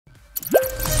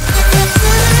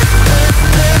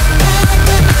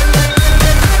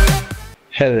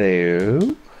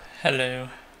Hello. Hello.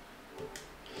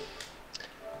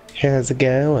 How's it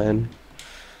going?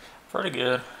 Pretty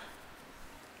good.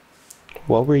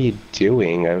 What were you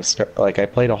doing? I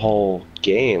played a whole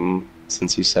game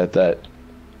since you said that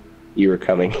you were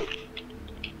coming.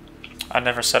 I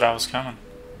never said I was coming.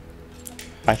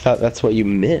 I thought that's what you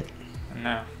meant.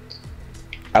 No.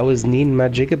 I was needing my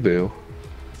jigaboo.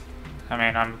 I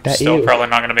mean, I'm That still you. probably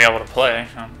not going to be able to play.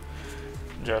 I'm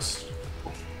just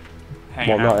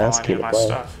hanging I'm out not while I asking do to my play.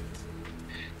 stuff.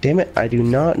 Damn it, I do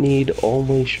not need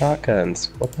only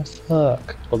shotguns. What the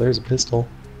fuck? Well, there's a pistol.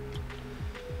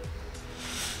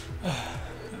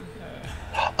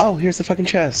 Oh, here's the fucking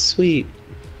chest. Sweet.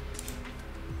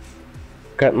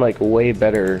 Gotten like way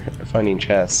better at finding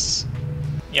chests.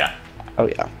 Yeah. Oh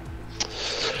yeah.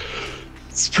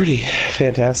 It's pretty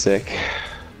fantastic.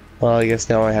 Well, I guess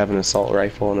now I have an assault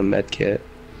rifle and a med kit.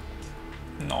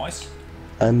 Nice.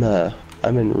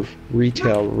 I'm in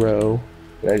retail row,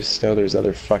 and I just know there's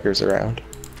other fuckers around.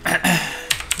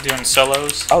 Doing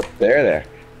solos? Oh, there.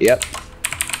 Yep.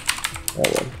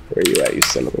 Hold on. Where are you at, you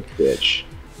son of a bitch?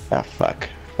 Ah, fuck.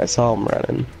 I saw him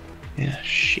running. Yeah,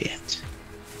 shit.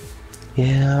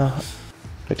 Yeah.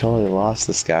 I totally lost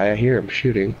this guy. I hear him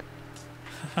shooting.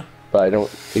 But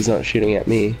he's not shooting at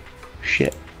me.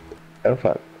 Shit. Oh,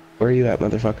 fuck. Where are you at,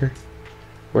 motherfucker?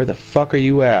 Where the fuck are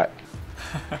you at?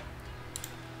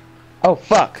 Oh,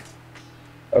 fuck!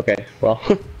 Okay, well.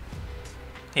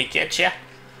 He get ya?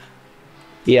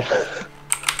 Yeah.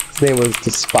 His name was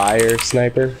Despire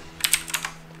Sniper.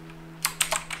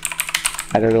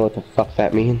 I don't know what the fuck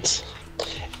that means.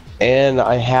 And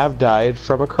I have died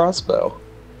from a crossbow.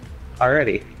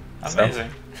 Already.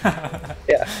 Amazing. So,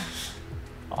 yeah.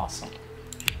 Awesome.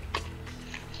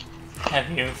 Have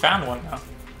you found one though?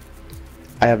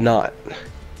 I have not.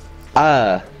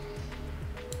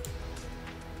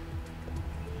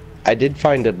 I did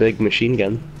find a big machine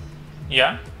gun.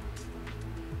 Yeah?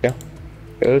 Yeah.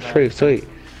 It was pretty sweet.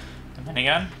 The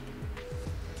minigun?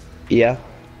 Yeah.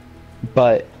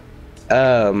 But,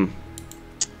 oh,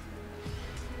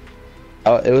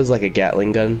 it was like a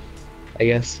Gatling gun, I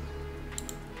guess.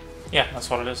 Yeah,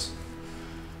 that's what it is.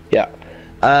 Yeah.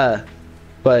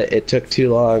 But it took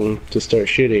too long to start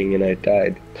shooting and I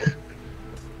died.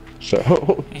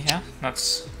 So. Yeah,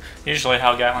 that's usually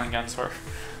how Gatling guns work.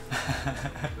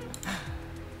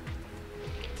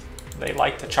 They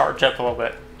like to charge up a little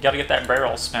bit. You gotta get that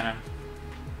barrel spinning.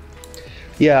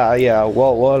 Yeah.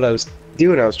 Well, what I was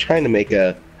doing, I was trying to make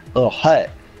a little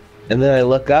hut. And then I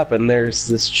look up and there's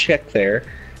this chick there.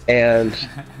 And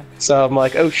so I'm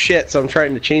like, oh shit. So I'm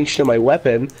trying to change to my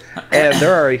weapon. And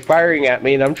they're already firing at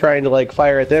me. And I'm trying to like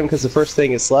fire at them because the first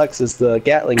thing it selects is the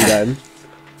Gatling gun.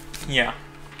 Yeah.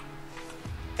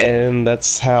 And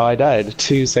that's how I died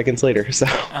 2 seconds later. So.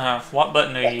 What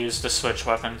button do you use to switch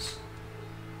weapons?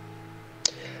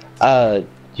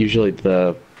 Usually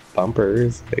the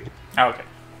bumpers. Oh, okay.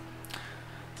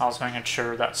 I was making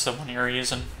sure that's the one you were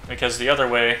using, because the other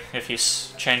way, if you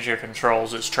change your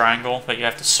controls, it's triangle, but you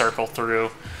have to circle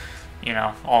through, you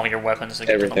know, all your weapons to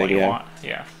get to the one you want.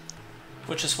 Yeah.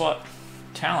 Which is what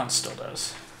Talon still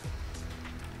does.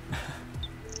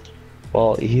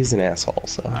 Well, he's an asshole,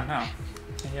 so. I know.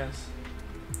 He is.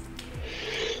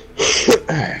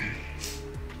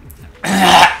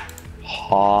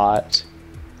 Hot.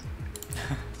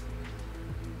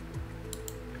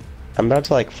 I'm about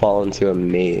to like fall into a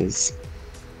maze.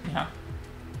 Yeah.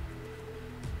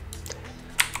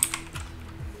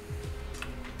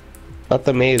 Not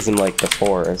the maze in like the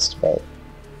forest, but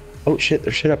oh shit,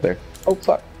 there's shit up there. Oh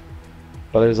fuck.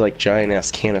 Well, there's like giant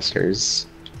ass canisters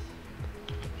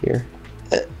here.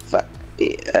 Fuck.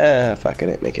 Fuck, I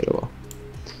didn't make it a wall.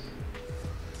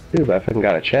 Ooh, but I fucking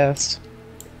got a chest.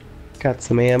 Got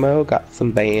some ammo, got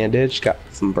some bandage, got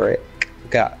some brick,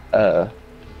 got a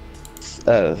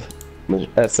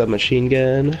submachine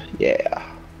gun.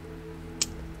 Yeah.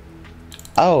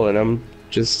 Oh, and I'm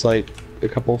just like a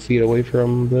couple feet away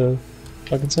from the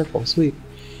fucking circle. Sweet.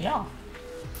 Yeah.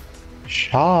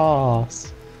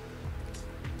 Shoss.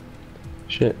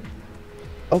 Shit.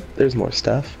 Oh, there's more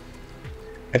stuff.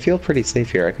 I feel pretty safe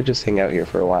here. I could just hang out here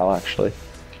for a while, actually.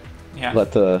 Yeah.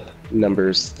 Let the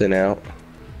numbers thin out.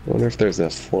 I wonder if there's a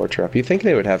floor trap. You think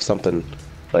they would have something,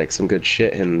 like some good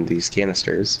shit in these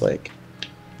canisters, like...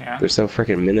 Yeah. There's so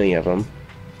freaking many of them.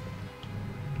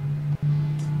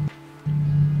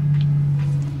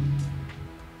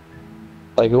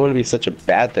 Like, it wouldn't be such a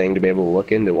bad thing to be able to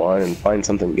look into one and find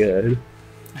something good.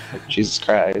 Like, Jesus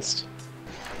Christ.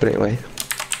 But anyway.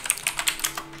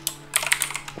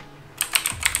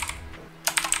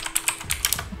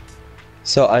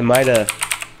 So I might have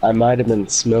I might have been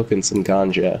smoking some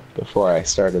ganja before I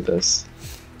started this.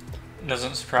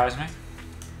 Doesn't surprise me.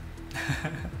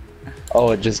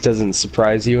 Oh, it just doesn't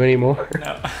surprise you anymore?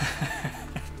 No.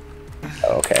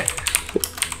 Oh, okay.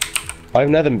 I have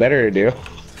nothing better to do.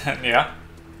 Yeah?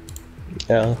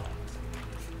 Yeah.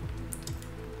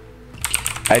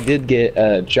 I did get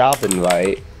a job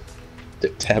invite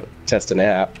to test an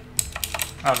app.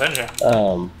 Oh, did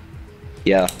you?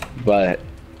 Yeah, but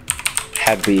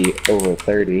had to be over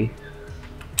 30.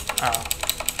 Oh.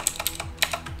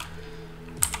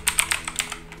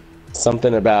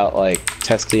 Something about, like,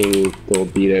 testing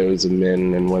libidos of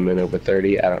men and women over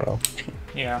 30, I don't know.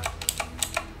 Yeah.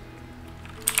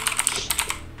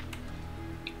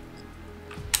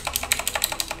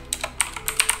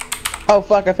 Oh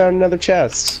fuck, I found another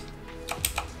chest!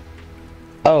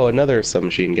 Oh, another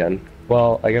submachine gun.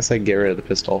 Well, I guess I can get rid of the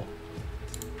pistol.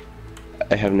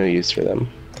 I have no use for them.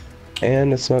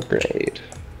 And a smoke grenade.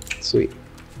 Sweet.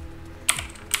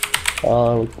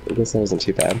 I guess that wasn't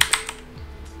too bad.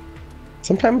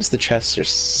 Sometimes the chests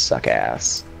just suck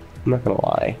ass. I'm not gonna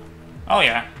lie. Oh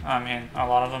yeah, I mean, a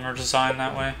lot of them are designed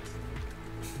that way.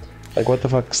 Like, what the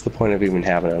fuck's the point of even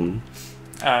having them?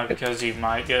 Because you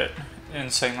might get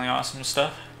insanely awesome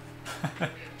stuff.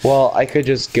 Well, I could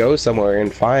just go somewhere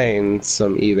and find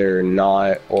some either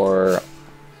not or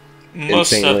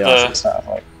insanely awesome stuff.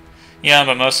 Like, yeah,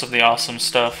 but most of the awesome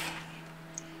stuff,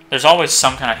 there's always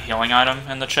some kind of healing item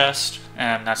in the chest,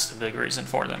 and that's the big reason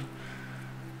for them.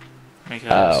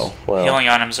 Because healing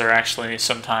items are actually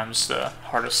sometimes the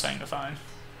hardest thing to find.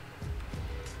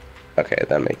 Okay,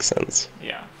 that makes sense.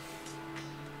 Yeah.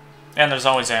 And there's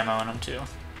always ammo in them too.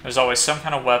 There's always some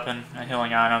kind of weapon, a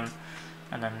healing item,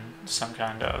 and then some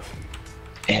kind of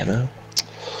ammo.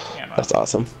 That's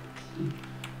awesome.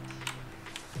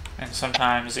 And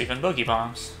sometimes even boogie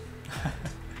bombs.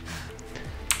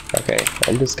 Okay,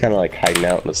 I'm just kind of like hiding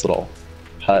out in this little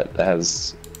hut that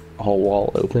has a whole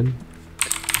wall open,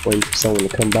 waiting for someone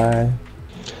to come by.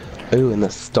 Ooh, and the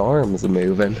storms are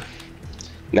moving.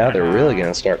 Now they're really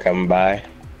gonna start coming by.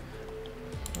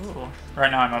 Ooh. Right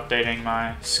now I'm updating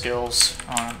my skills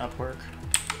on Upwork.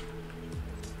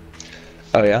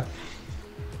 Oh yeah?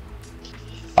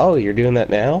 Oh, you're doing that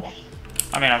now?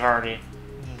 I mean, I've already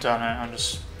done it, I'm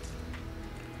just...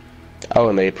 Oh,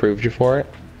 and they approved you for it?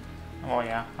 Well,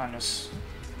 yeah, I'm just...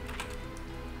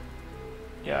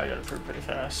 Yeah, I got approved pretty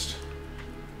fast.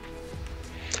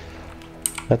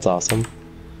 That's awesome.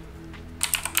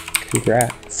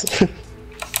 Congrats.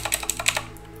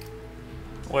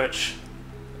 Which...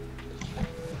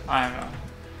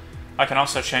 I can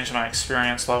also change my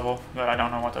experience level, but I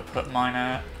don't know what to put mine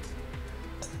at.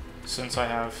 Since I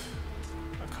have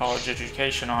a college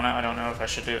education on it, I don't know if I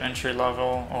should do entry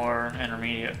level or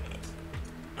intermediate.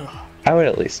 Ugh. I would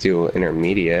at least do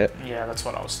intermediate. Yeah, that's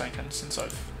what I was thinking since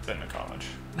I've been to college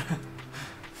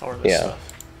for this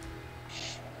stuff.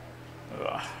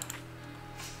 Ugh.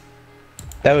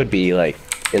 That would be like,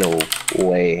 in a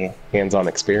way, hands-on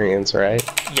experience, right?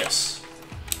 Yes.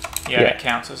 Yeah, it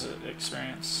counts as an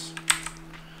experience.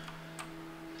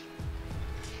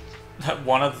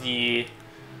 One of the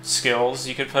skills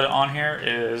you could put on here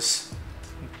is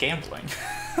gambling.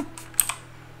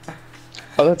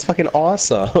 Oh, that's fucking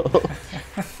awesome.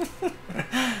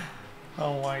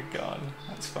 Oh my god,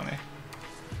 that's funny.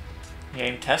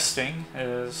 Game testing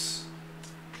is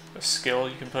a skill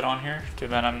you can put on here. Too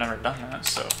bad I've never done that,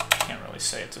 so I can't really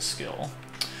say it's a skill.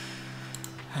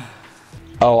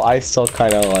 Oh, I still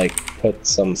kind of like put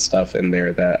some stuff in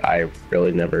there that I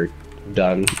really never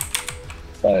done,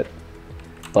 but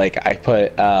like I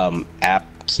put app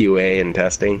QA and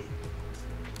testing.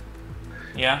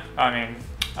 Yeah, I mean,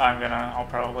 I'll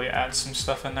probably add some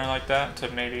stuff in there like that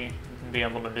to maybe be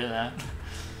able to do that.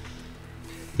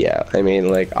 Yeah, I mean,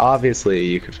 like obviously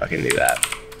you could fucking do that.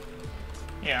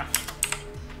 Yeah.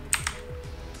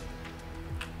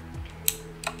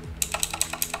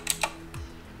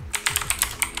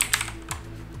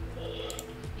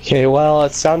 Okay, well,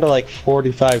 it sounded like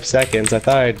 45 seconds. I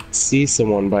thought I'd see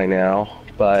someone by now,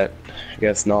 but I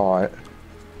guess not.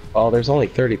 Well, there's only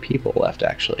 30 people left,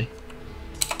 actually.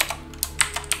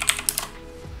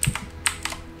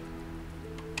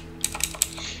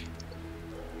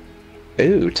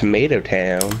 Ooh, Tomato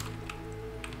Town.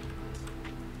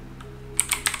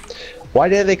 Why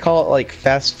did they call it, like,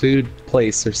 fast food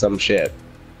place or some shit?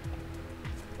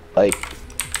 Like...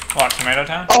 What, Tomato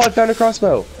Town? Oh, I found a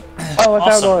crossbow! Oh, I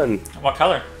found one! What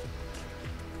color?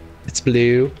 It's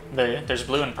blue. There's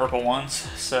blue and purple ones,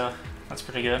 so that's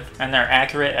pretty good. And they're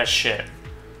accurate as shit.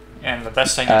 And the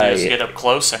best thing to do is get up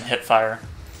close and hit fire.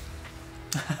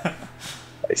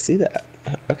 I see that.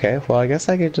 Okay, well I guess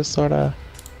I could just sorta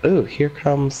Ooh, here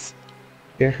comes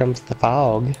the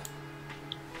fog.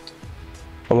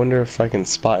 I wonder if I can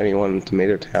spot anyone in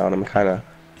Tomato Town. I'm kind of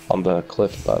on the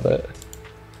cliff above it.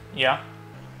 Yeah.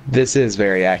 This is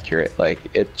very accurate. Like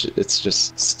it's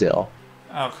just still.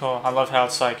 Oh, cool. I love how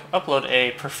it's like, upload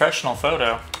a professional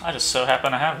photo. I just so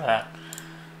happen to have that.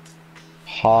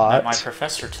 Hot. That my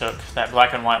professor took. That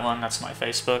black and white one, that's my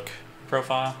Facebook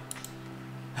profile.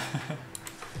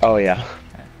 Oh, yeah.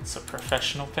 It's a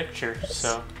professional picture,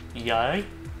 so yay.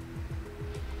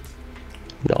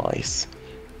 Nice.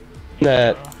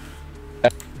 That's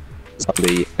on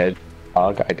the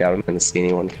hedgehog. I doubt I'm going to see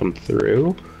anyone come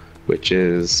through, which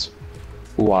is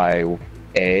why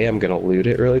A, I'm going to loot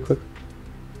it really quick.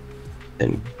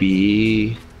 And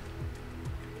B,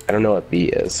 I don't know what B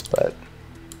is, but...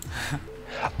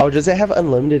 Oh, does it have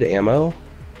unlimited ammo?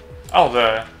 Oh,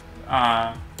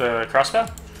 the crossbow?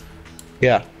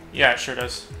 Yeah. Yeah, it sure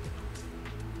does.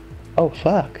 Oh,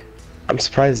 fuck. I'm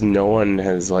surprised no one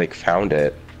has, like, found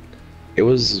it. It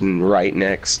was right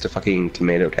next to fucking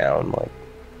Tomato Town, like...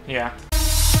 Yeah.